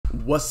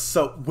What's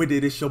up with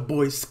it? It's your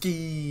boy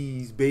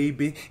Sceez,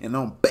 baby, and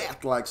I'm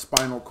back like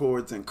spinal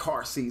cords and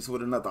car seats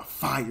with another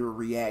fire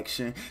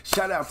reaction.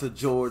 Shout out to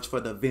George for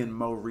the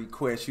Venmo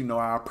request. You know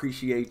I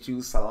appreciate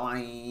you,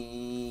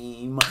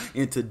 Slime.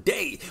 And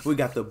today we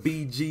got the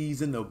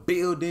BGs in the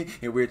building,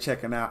 and we're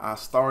checking out I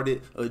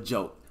Started a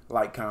Joke.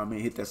 Like,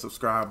 comment, hit that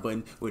subscribe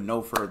button. With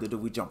no further ado,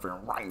 we jumping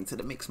right into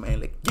the mix,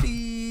 man. Let's get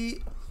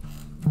it.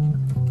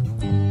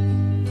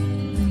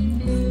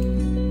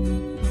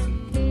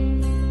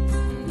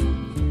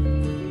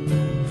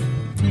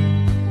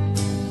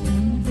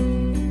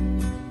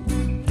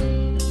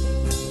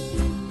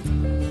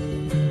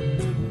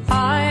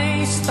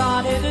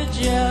 Started a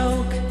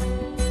joke,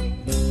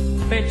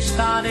 which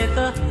started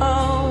the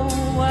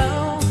whole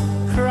world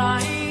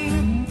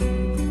crying,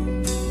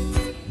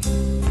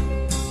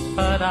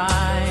 but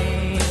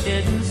I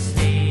didn't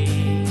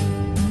see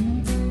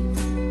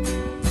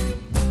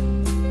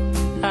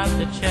that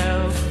the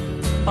joke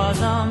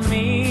was on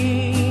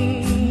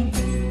me.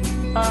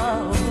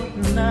 Oh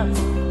no.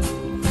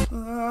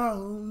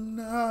 Oh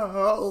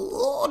no.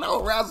 Oh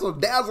no, razzle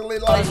dazzle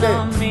it like that.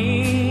 On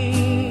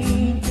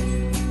me.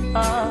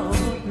 Oh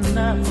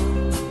no.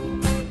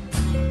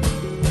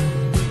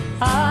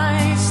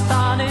 I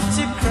started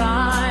to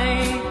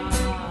cry,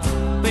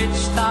 which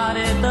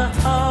started the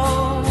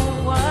whole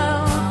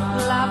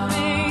world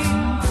laughing.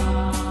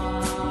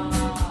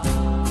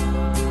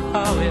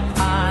 Oh, if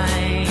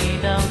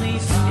I'd only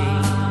see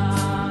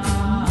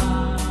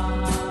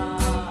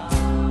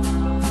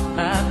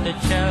that the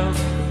joke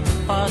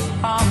was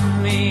on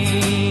me.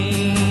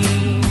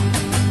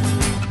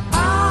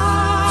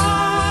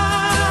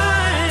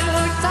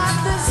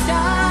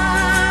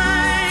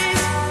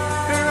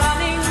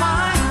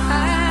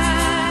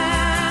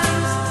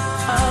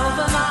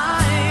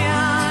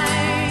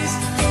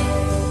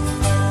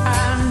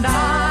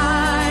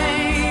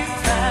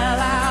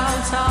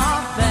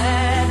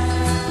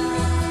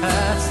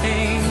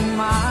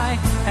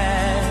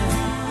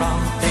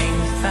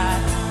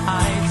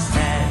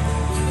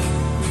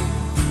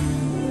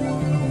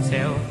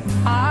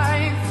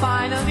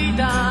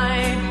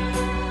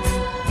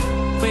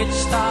 Which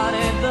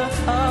started the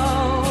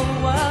whole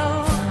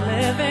world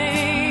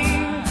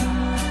living.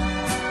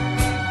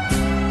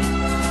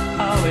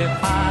 Oh,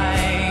 if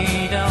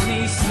I'd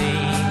only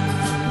seen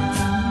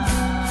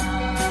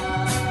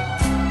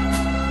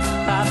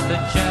that the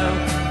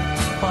joke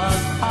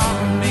was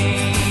on me.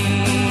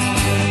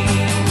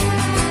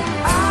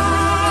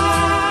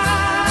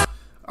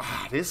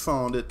 This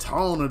song, the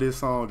tone of this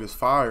song is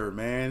fire,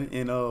 man.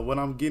 And what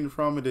I'm getting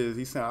from it is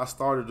he said I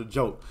started a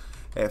joke.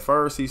 At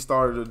first, he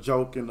started a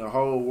joke and the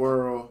whole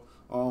world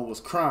was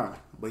crying,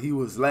 but he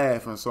was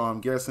laughing. So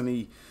I'm guessing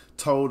he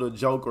told a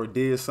joke or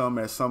did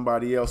something at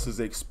somebody else's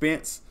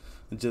expense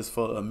just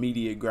for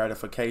immediate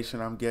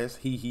gratification, I'm guess.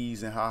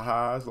 Hee-hees and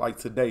ha-has. Like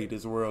today,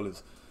 this world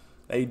is,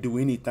 they do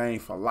anything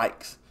for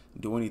likes.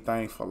 Do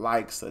anything for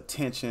likes,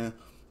 attention,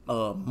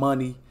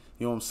 money,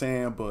 you know what I'm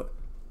saying? But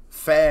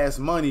fast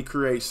money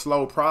creates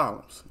slow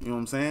problems, you know what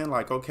I'm saying?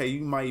 Like, okay,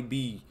 it might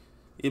be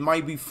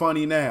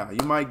funny now.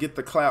 You might get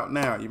the clout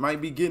now. You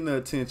might be getting the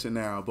attention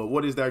now. But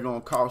what is that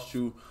going to cost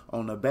you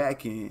on the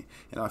back end?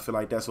 And I feel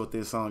like that's what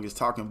this song is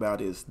talking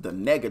about, is the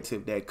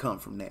negative that come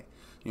from that.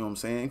 You know what I'm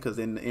saying? Because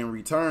in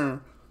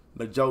return,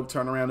 the joke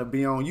turn around to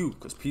be on you.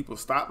 Because people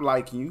stop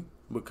liking you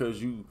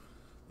because you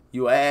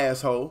an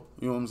asshole.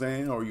 You know what I'm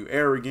saying? Or you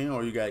arrogant,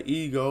 or you got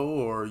ego,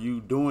 or you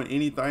doing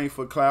anything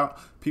for clout.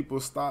 People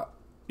stop,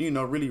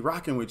 really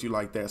rocking with you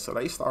like that. So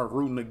they start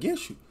rooting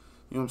against you.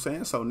 You know what I'm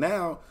saying? So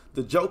now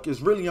the joke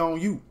is really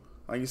on you.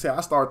 Like you said,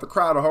 I start to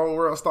cry, the whole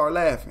world start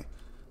laughing.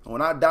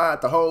 When I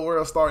died, the whole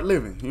world start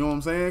living. You know what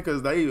I'm saying?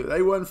 Because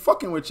they wasn't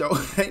fucking with you.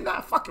 They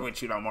not fucking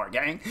with you no more,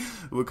 gang.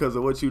 Because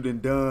of what you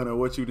done or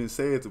what you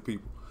said to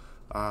people.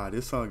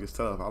 This song is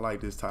tough. I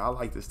like this type. I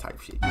like this type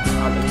shit.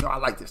 I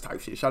like this type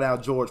shit. Shout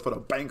out George for the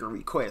banger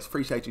request.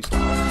 Appreciate you, Star.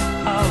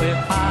 Oh,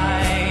 if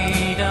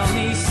I'd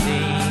only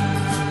seen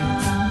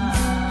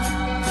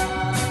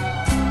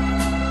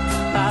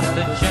that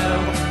the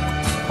joke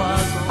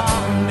was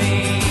on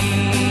me.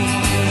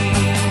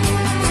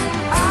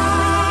 I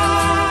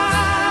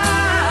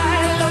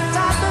looked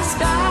at the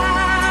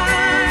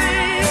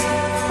skies,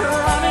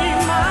 running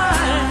my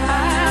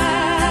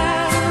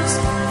hands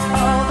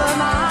over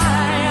my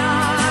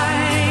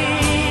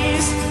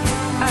eyes,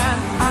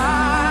 and I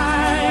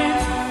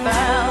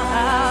fell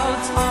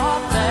out of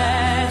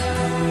bed,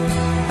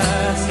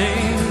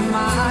 hurting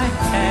my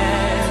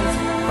head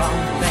from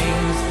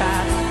things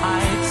that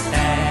I'd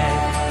said.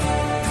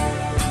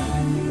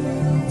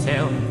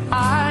 Till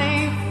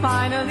I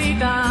finally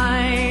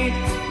died,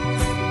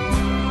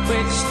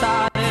 which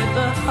started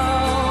the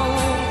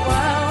whole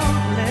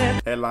world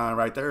living. That line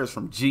right there is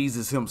from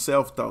Jesus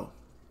himself, though.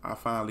 I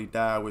finally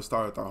died, which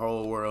started the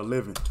whole world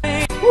living.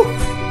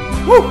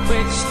 Woo.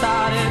 Which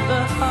started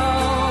the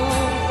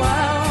whole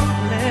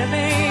world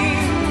living.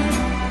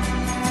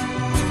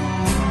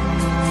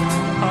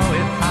 Oh,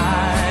 if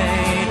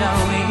I'd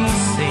only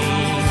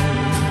seen,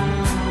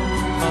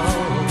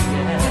 oh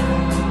yeah,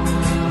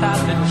 that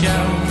the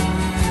joke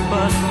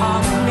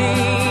on me.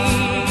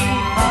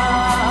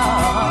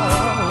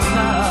 Oh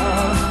no,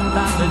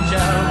 that the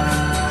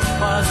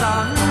joke was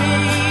on me.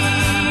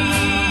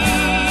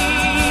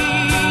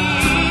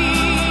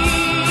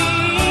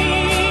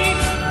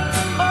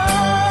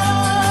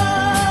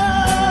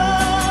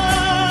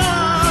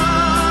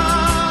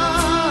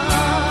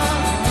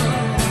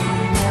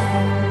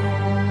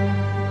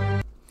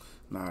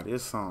 Nah,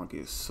 this song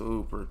is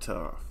super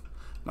tough.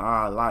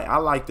 Nah, I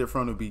liked it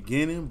from the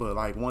beginning, but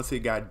like once it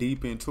got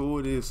deep into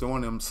it, it's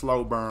one of them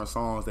slow burn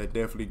songs that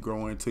definitely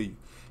grow into you.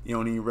 You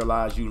don't even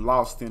realize you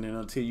lost in it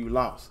until you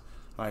lost.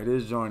 Like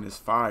this joint is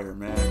fire,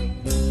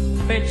 man.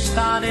 Which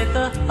started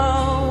the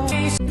whole.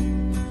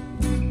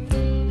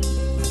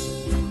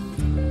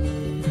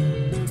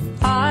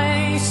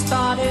 I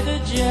started a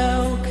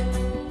joke,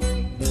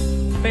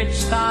 which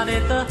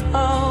started the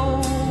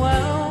whole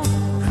world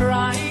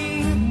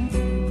crying,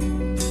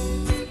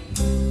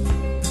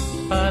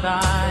 but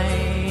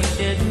I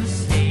didn't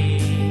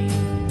see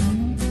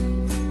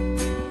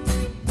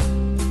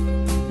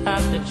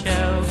that the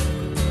joke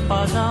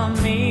was on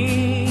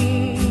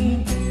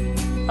me.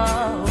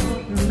 Oh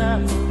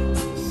no.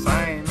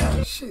 Sing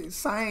that shit,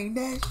 sing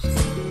that shit.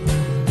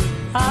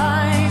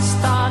 I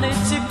started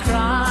to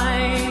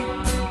cry,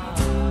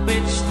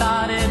 which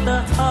started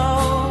the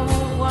whole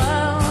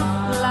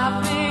world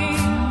laughing.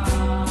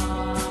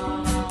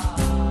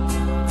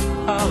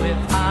 Oh,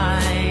 if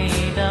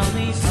I'd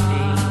only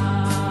seen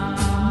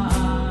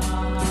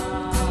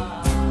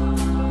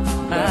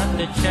that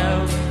the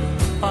joke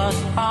was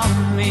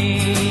on me.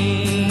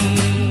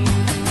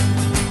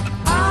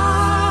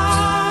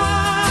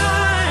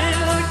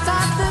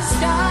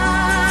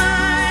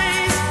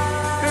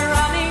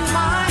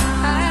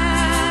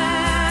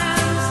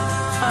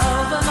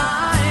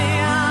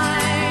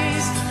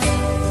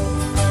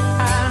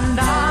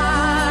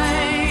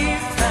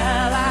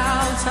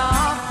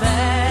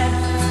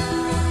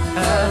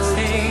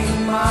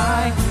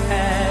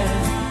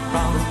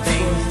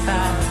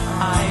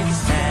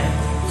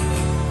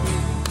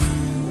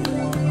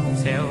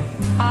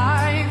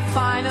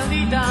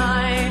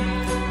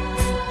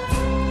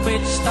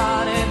 Which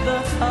started the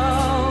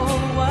whole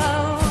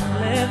world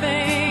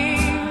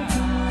living.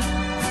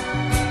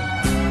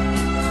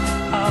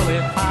 Oh,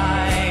 if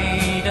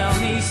I'd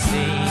only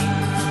seen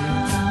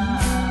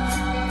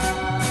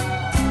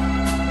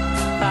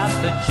that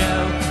the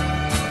joke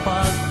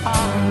was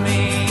on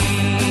me.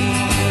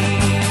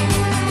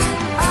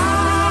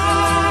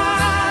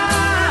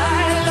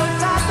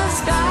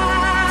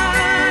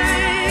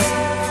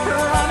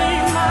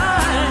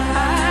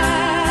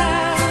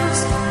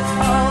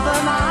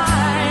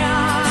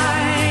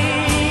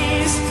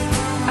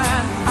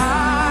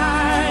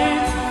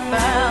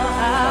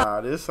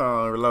 This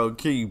song low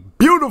key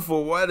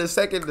beautiful. What the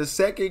second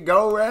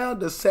go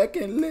round, the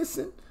second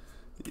listen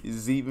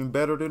is even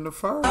better than the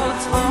first. Hurting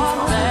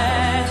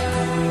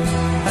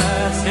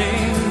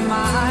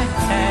my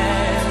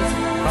head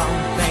from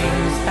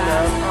things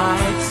that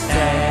I'd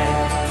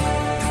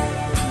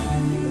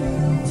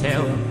said,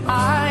 till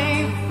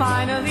I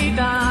finally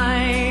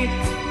died,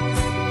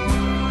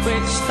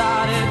 which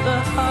started the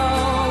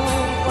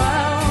whole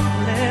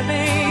world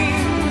living.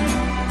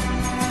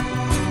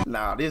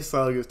 Nah, this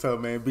song is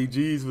tough, man.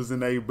 BG's was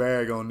in a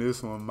bag on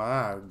this one.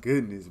 My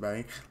goodness,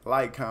 man.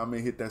 Like,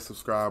 comment, hit that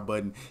subscribe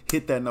button.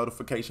 Hit that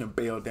notification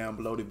bell down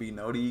below to be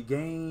noti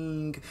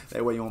gang.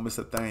 That way you won't miss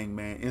a thing,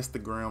 man.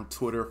 Instagram,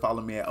 Twitter.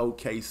 Follow me at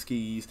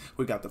OkSceez.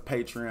 We got the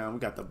Patreon. We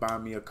got the Buy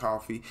Me a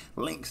Coffee.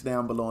 Links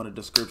down below in the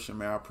description,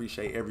 man. I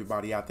appreciate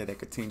everybody out there that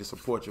continue to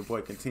support your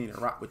boy. Continue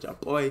to rock with your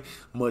boy.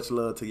 Much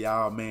love to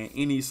y'all, man.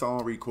 Any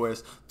song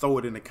requests, throw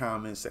it in the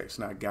comment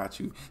section. I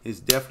got you. It's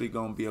definitely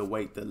going to be a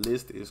wait. The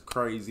list is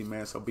crazy,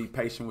 man, so be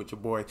patient with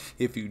your boy.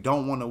 If you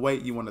don't want to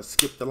wait, you want to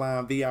skip the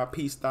line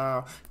VIP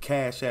style,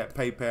 CashApp,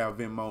 PayPal,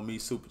 Venmo me,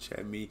 Super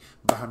Chat me,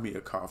 buy me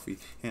a coffee,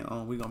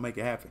 and we gonna make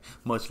it happen.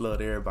 Much love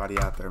to everybody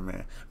out there,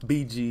 man.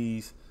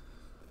 BG's,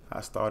 I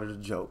started a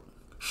joke.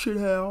 Shit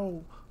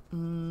hell.